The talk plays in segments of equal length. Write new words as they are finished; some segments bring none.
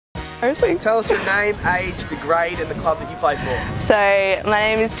Tell us your name, age, the grade and the club that you play for. So my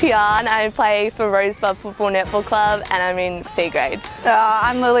name is Tian. I play for Rosebud Football Netball Club and I'm in C grade.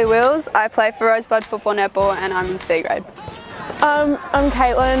 I'm Lily Wills. I play for Rosebud Football Netball and I'm in C grade. I'm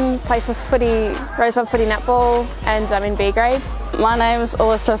Caitlin, play for Rosebud Footy Netball and I'm in B grade. My name's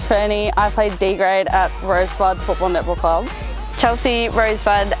Alyssa Fernie. I play D grade at Rosebud Football Netball Club. Chelsea,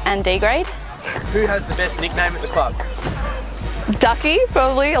 Rosebud and D grade. Who has the best nickname at the club? Ducky,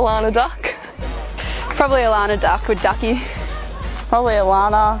 probably, Alana Duck. Probably Alana Duck with Ducky. Probably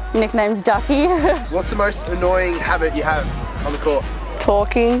Alana, nickname's Ducky. What's the most annoying habit you have on the court?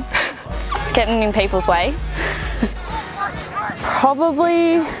 Talking. Getting in people's way.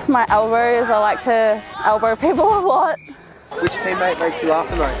 Probably my elbows. I like to elbow people a lot. Which teammate makes you laugh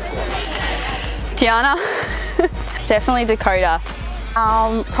the most? Tiana. Definitely Dakota.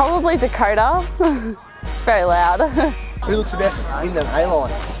 Probably Dakota. She's very loud. Who looks the best in the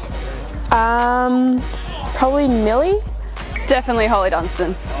A-line? Probably Millie. Definitely Holly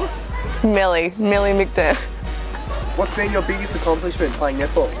Dunstan. Millie McDermott. What's been your biggest accomplishment playing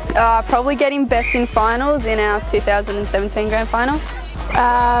netball? Probably getting best in finals in our 2017 grand final.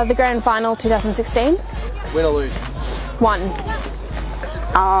 The grand final 2016. Win or lose? 1.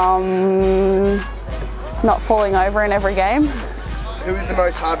 Not falling over in every game. Who is the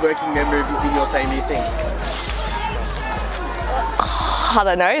most hard-working member in your team, do you think? I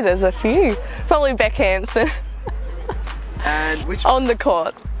don't know, there's a few. Probably Beck Hansen. And which On the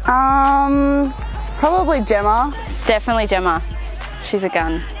court. Probably Gemma. Definitely Gemma. She's a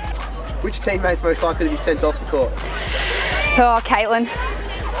gun. Which teammate's most likely to be sent off the court? Oh, Caitlin.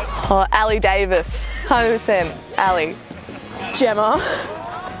 Oh, Ali Davis. 100% Ali. Gemma.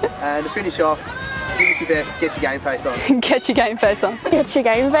 And to finish off, give us your best, get your game face on. Get your game face on. Get your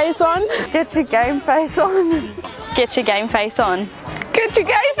game face on. Get your game face on. Get your game face on. Get your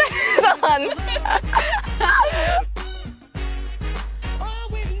game